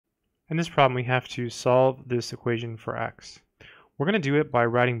In this problem, we have to solve this equation for x. We're going to do it by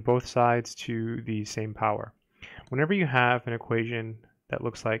writing both sides to the same power. Whenever you have an equation that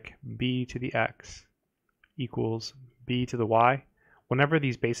looks like b to the x equals b to the y, whenever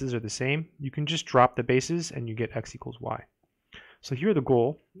these bases are the same, you can just drop the bases and you get x equals y. So here the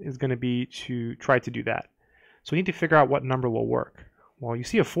goal is going to be to try to do that. So we need to figure out what number will work. Well, you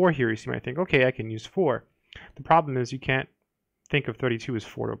see a 4 here, you might think, okay, I can use 4. The problem is you can't think of 32 as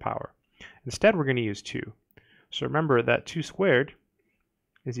 4 to a power. Instead, we're going to use 2. So remember that 2 squared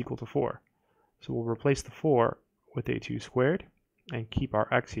is equal to 4. So we'll replace the 4 with a 2 squared and keep our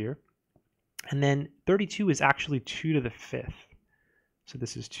x here. And then 32 is actually 2 to the 5th. So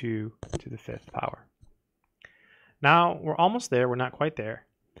this is 2 to the 5th power. Now we're almost there. We're not quite there.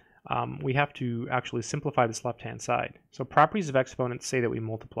 We have to actually simplify this left-hand side. So properties of exponents say that we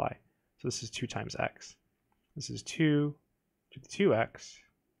multiply. So this is 2 times x. This is 2 to the 2x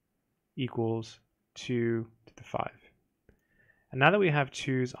equals 2 to the 5. And now that we have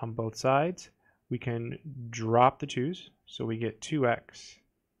 2's on both sides, we can drop the 2's. So we get 2x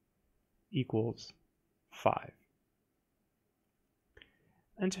equals 5.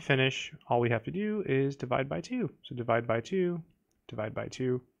 And to finish, all we have to do is divide by 2. So divide by 2, divide by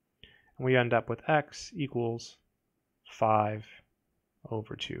 2. And we end up with x equals 5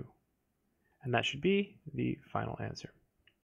 over 2. And that should be the final answer.